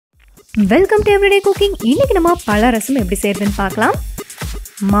Welcome to everyday cooking. இன்னைக்கு நம்ம பழரசம் எப்படி செய்யறதுன்னு பார்க்கலாம்.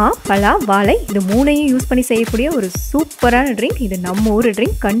 மா, பழா, வாழை இது மூணையும் யூஸ் பண்ணி செய்யக்கூடிய ஒரு சூப்பரான ட்ரிங்க். இது நம்ம ஊர்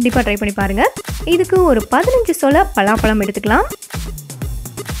ட்ரிங்க். கண்டிப்பாக ட்ரை பண்ணி பாருங்க. இதுக்கு ஒரு 15 சொல பலாப்பழம் எடுத்துக்கலாம்.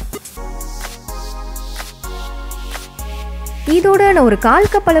 இதோட நான் ஒரு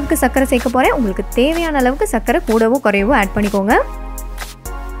 1/4 கப் அளவுக்கு சர்க்கரை சேர்க்க போறேன். உங்களுக்கு தேவையான அளவுக்கு சர்க்கரை கூடவோ குறையவோ ஆட் பண்ணிக்கோங்க.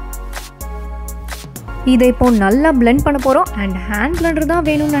 இதை இப்போ நல்லா பிளெண்ட் பண்ண போறோம். அண்ட் ஹேண்ட் பிளெண்டர் தான்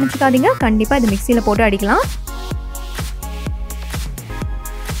வேணும்னு நினைச்சுக்காதீங்க. கண்டிப்பா இது மிக்சியில போட்டு அடிக்கலாம்.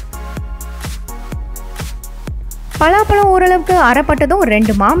 பலாப்பழம் ஓரளவுக்கு அரைப்பட்டதும்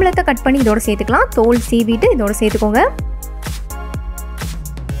 2 மாம்பழத்தை கட் பண்ணி இதோட சேர்த்துக்கலாம். தோல் சீவிட்டு இதோட சேர்த்துக்கோங்க.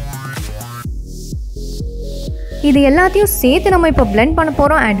 இது எல்லாத்தையும் சேர்த்து நம்ம இப்போ பிளெண்ட் பண்ண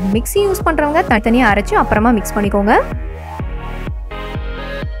போறோம். அண்ட் மிக்சி யூஸ் பண்றவங்க தனித்தனியாக அரைச்சு அப்புறமா மிக்ஸ் பண்ணிக்கோங்க.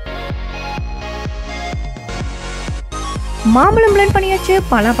 மாம்பழம் பிளெண்ட் பண்ணியாச்சு,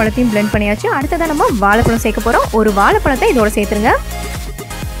 பலாப்பழத்தையும் பிளெண்ட் பண்ணியாச்சு. அடுத்ததான் நம்ம வாழைப்பழம் சேர்க்க போறோம். ஒரு வாழைப்பழத்தை இதோட சேர்த்துருங்க.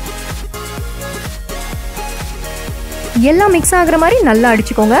 எல்லாம் மிக்ஸ் ஆகுற மாதிரி நல்லா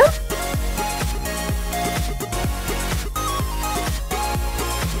அடிச்சுக்கோங்க.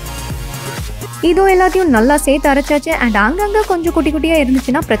 இதோ எல்லாத்தையும் நல்லா சேர்த்து அரைச்சாச்சு. அண்ட் அங்கங்க கொஞ்சம் குட்டி குட்டியா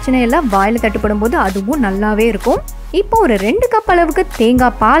இருந்துச்சுன்னா பிரச்சனை இல்லை. வாயில தட்டுப்படும் போது அதுவும் நல்லாவே இருக்கும். இப்போ ஒரு 2 கப் அளவுக்கு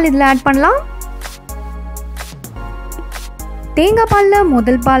தேங்காய் பால் இதுல ஆட் பண்ணலாம். தேங்காய் பாலில்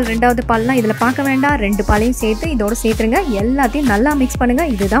முதல் பால் 2வது பால்லாம் இதில் பார்க்க வேண்டாம். 2 பாலையும் சேர்த்து இதோட சேர்த்துருங்க. எல்லாத்தையும் நல்லா மிக்ஸ் பண்ணுங்க.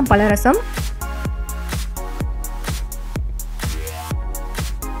 இதுதான் பழரசம்.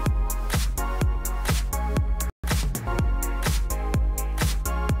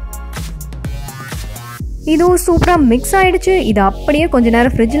 இதுவும் சூப்பராக மிக்ஸ் ஆயிடுச்சு. இது அப்படியே கொஞ்ச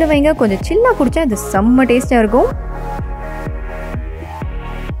நேரம் ஃப்ரிட்ஜில் வைங்க. கொஞ்சம் சில்லாக குடிச்சா இது செம்ம டேஸ்டாக இருக்கும்.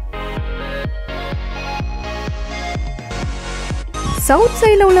 சவுத்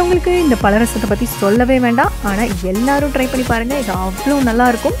சைடில் உள்ளவங்களுக்கு இந்த பழரசத்தை பற்றி சொல்லவே வேண்டாம். ஆனால் எல்லாரும் ட்ரை பண்ணி பாருங்கள். இது அவ்வளோ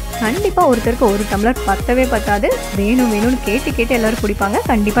நல்லாயிருக்கும். கண்டிப்பாக ஒருத்தருக்கு ஒரு டம்ளர் பத்தவே பத்தாது. வேணும்னு கேட்டு எல்லோரும் குடிப்பாங்க.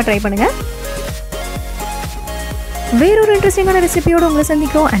 கண்டிப்பாக ட்ரை பண்ணுங்கள். வேறொரு இன்ட்ரெஸ்டிங்கான ரெசிபியோடு உங்களை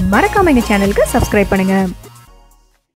சந்திக்கிறோம். அண்ட் மறக்காமல் எங்கள் சேனலுக்கு சப்ஸ்கிரைப் பண்ணுங்கள்.